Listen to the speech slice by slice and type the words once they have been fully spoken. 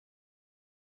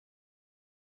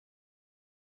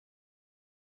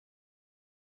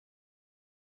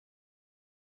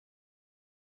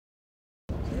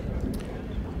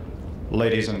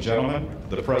Ladies and gentlemen,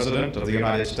 the President of the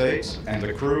United States and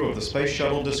the crew of the Space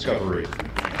Shuttle Discovery.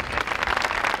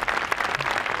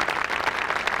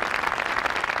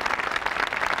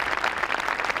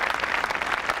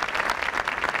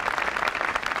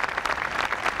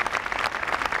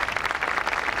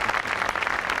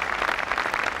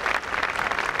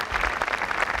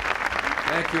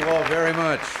 Thank you all very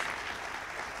much.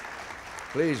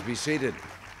 Please be seated.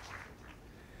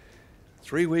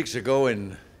 3 weeks ago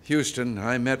in Houston,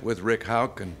 I met with Rick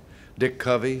Houck and Dick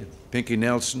Covey, Pinky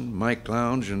Nelson, Mike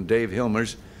Lounge, and Dave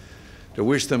Hilmers to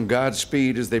wish them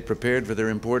Godspeed as they prepared for their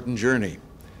important journey.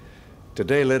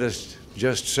 Today, let us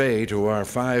just say to our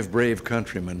 5 brave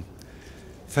countrymen,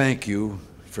 thank you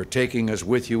for taking us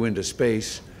with you into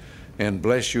space, and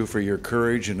bless you for your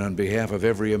courage, and on behalf of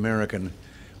every American,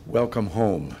 welcome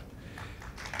home.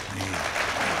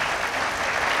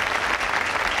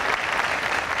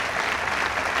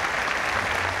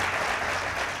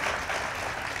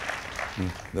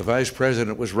 The Vice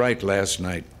President was right last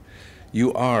night.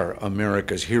 You are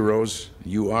America's heroes.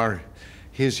 You are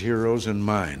his heroes and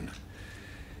mine.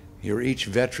 You're each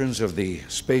veterans of the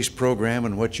space program,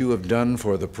 and what you have done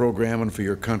for the program and for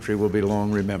your country will be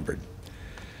long remembered.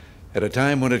 At a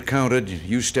time when it counted,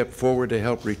 you stepped forward to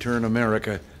help return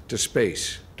America to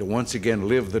space, to once again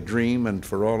live the dream, and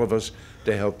for all of us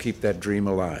to help keep that dream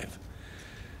alive.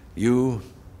 You,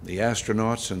 the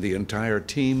astronauts, and the entire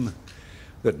team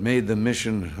that made the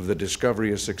mission of the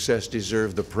Discovery a success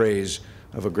deserve the praise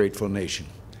of a grateful nation.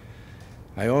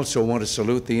 I also want to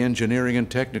salute the engineering and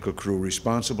technical crew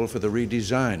responsible for the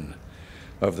redesign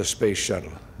of the Space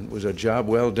Shuttle. It was a job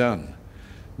well done.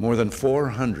 More than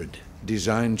 400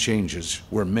 design changes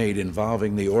were made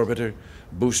involving the orbiter,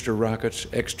 booster rockets,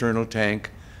 external tank,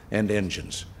 and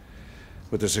engines.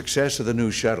 With the success of the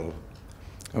new shuttle,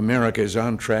 America is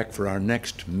on track for our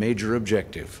next major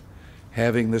objective,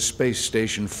 having the space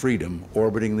station Freedom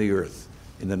orbiting the Earth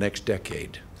in the next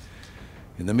decade.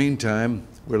 In the meantime,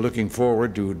 we're looking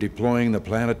forward to deploying the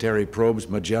planetary probes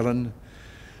Magellan,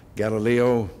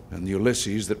 Galileo, and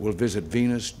Ulysses that will visit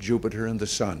Venus, Jupiter, and the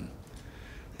Sun.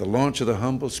 The launch of the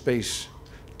Hubble Space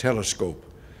Telescope,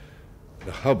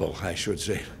 the Hubble, I should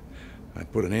say, I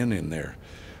put an N in there.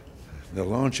 The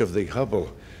launch of the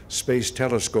Hubble Space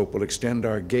Telescope will extend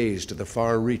our gaze to the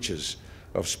far reaches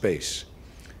of space.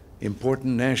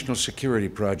 Important national security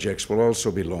projects will also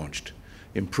be launched,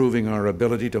 improving our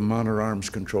ability to monitor arms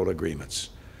control agreements.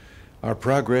 Our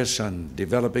progress on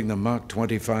developing the Mach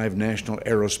 25 National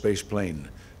Aerospace Plane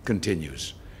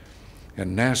continues.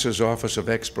 And NASA's Office of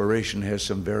Exploration has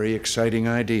some very exciting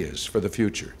ideas for the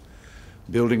future,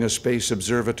 building a space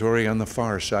observatory on the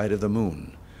far side of the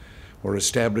moon, or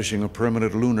establishing a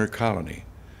permanent lunar colony,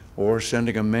 or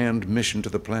sending a manned mission to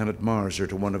the planet Mars or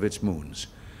to one of its moons.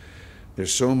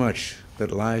 There's so much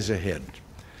that lies ahead.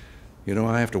 You know,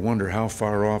 I have to wonder how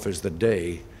far off is the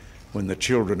day when the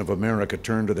children of America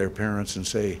turn to their parents and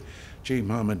say, gee,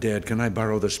 Mom and Dad, can I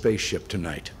borrow the spaceship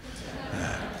tonight?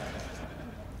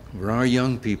 For our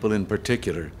young people in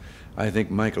particular, I think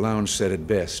Mike Lounge said it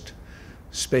best.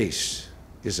 Space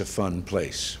is a fun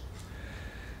place.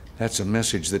 That's a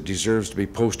message that deserves to be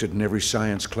posted in every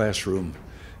science classroom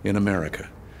in America.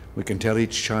 We can tell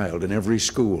each child in every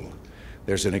school,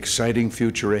 there's an exciting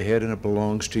future ahead, and it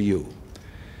belongs to you.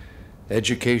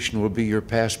 Education will be your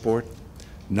passport.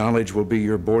 Knowledge will be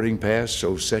your boarding pass,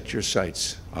 so set your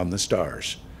sights on the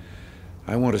stars.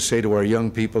 I want to say to our young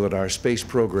people that our space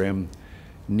program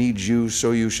needs you,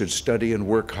 so you should study and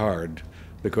work hard,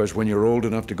 because when you're old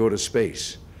enough to go to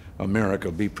space, America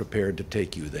will be prepared to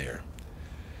take you there.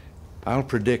 I'll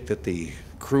predict that the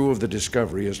crew of the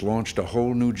Discovery has launched a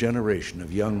whole new generation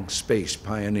of young space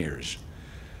pioneers.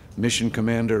 Mission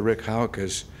Commander Rick Houck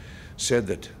has said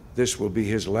that this will be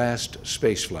his last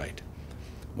space flight.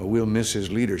 Well, we'll miss his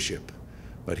leadership,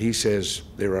 but he says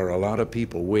there are a lot of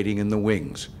people waiting in the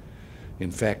wings.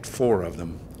 In fact, 4 of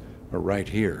them are right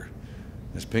here.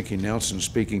 As Pinky Nelson,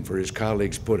 speaking for his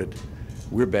colleagues, put it,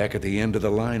 we're back at the end of the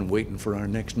line waiting for our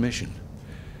next mission.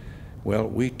 Well,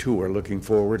 we too are looking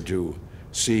forward to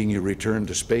seeing you return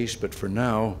to space, but for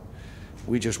now,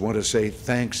 we just want to say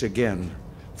thanks again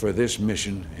for this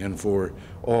mission and for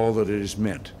all that it has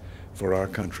meant for our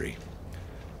country.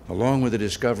 Along with the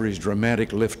Discovery's dramatic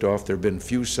liftoff, there have been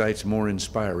few sights more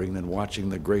inspiring than watching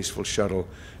the graceful shuttle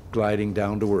gliding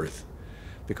down to Earth.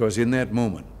 Because in that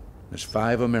moment, as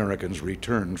 5 Americans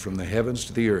returned from the heavens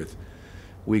to the Earth,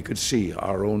 we could see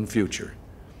our own future,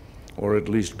 or at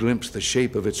least glimpse the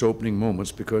shape of its opening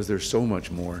moments, because there's so much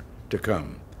more to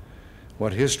come.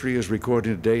 What history is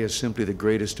recording today is simply the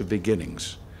greatest of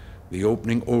beginnings, the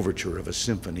opening overture of a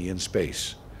symphony in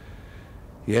space.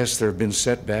 Yes, there have been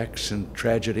setbacks and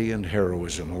tragedy and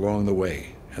heroism along the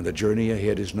way, and the journey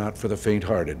ahead is not for the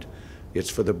faint-hearted, it's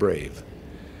for the brave.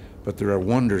 But there are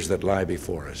wonders that lie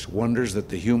before us, wonders that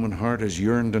the human heart has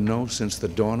yearned to know since the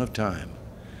dawn of time.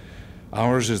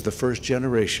 Ours is the first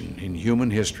generation in human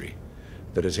history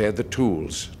that has had the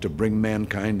tools to bring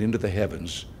mankind into the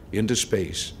heavens, into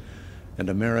space, and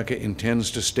America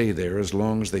intends to stay there as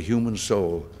long as the human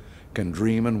soul can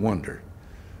dream and wonder,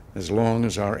 as long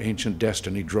as our ancient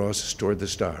destiny draws us toward the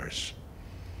stars.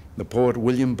 The poet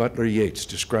William Butler Yeats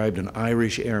described an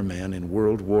Irish airman in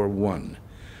World War I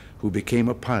who became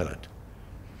a pilot,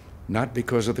 not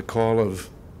because of the call of,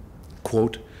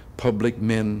 quote, public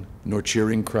men nor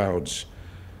cheering crowds,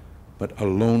 but a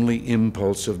lonely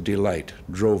impulse of delight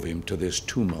drove him to this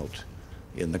tumult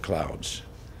in the clouds.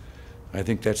 I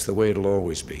think that's the way it'll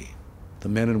always be. The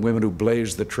men and women who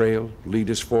blaze the trail, lead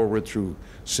us forward through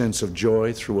sense of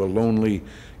joy, through a lonely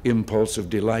impulse of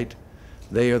delight,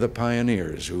 they are the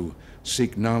pioneers who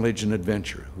seek knowledge and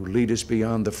adventure, who lead us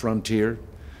beyond the frontier,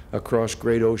 across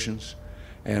great oceans,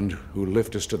 and who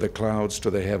lift us to the clouds, to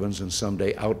the heavens, and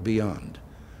someday out beyond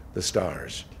the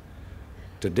stars.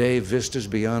 Today, vistas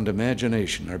beyond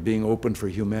imagination are being opened for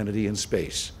humanity in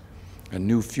space. A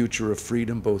new future of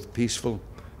freedom, both peaceful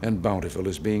and bountiful,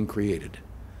 is being created.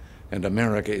 And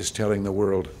America is telling the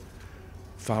world,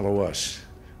 follow us,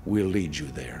 we'll lead you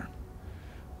there.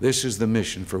 This is the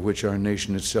mission for which our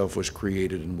nation itself was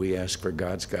created, and we ask for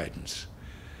God's guidance.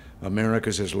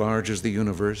 America's as large as the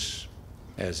universe,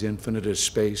 as infinite as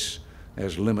space,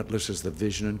 as limitless as the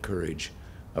vision and courage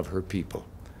of her people.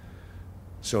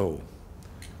 So,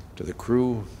 to the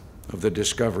crew of the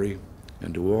Discovery,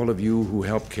 and to all of you who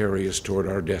helped carry us toward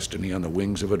our destiny on the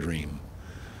wings of a dream,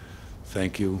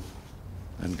 thank you,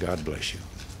 and God bless you.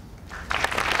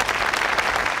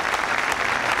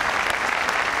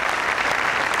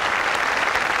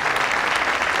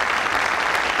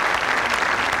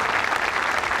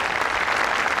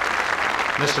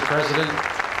 Mr. President,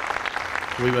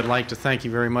 we would like to thank you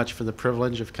very much for the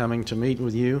privilege of coming to meet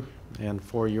with you and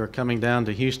for your coming down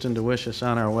to Houston to wish us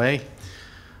on our way.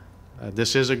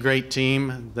 This is a great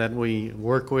team that we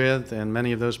work with, and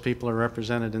many of those people are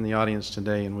represented in the audience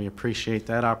today, and we appreciate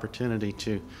that opportunity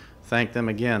to thank them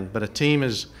again. But a team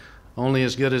is only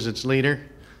as good as its leader,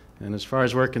 and as far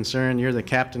as we're concerned, you're the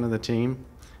captain of the team,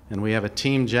 and we have a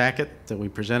team jacket that we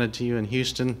presented to you in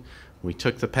Houston. We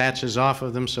took the patches off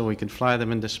of them so we could fly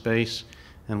them into space,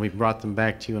 and we brought them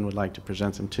back to you and would like to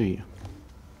present them to you.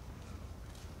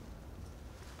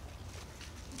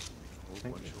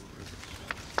 Thank you.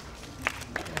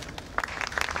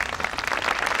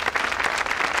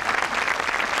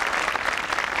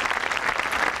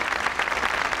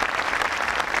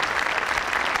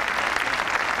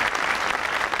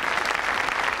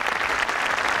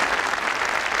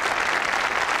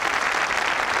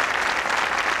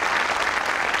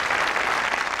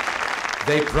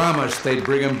 They promised they'd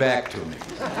bring him back to me.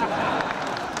 Thank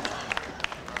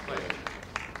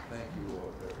you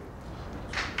all very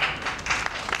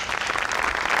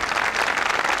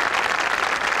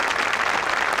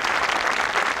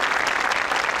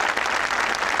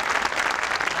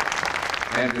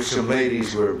much. And there's some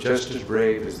ladies who are just as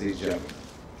brave as these gentlemen.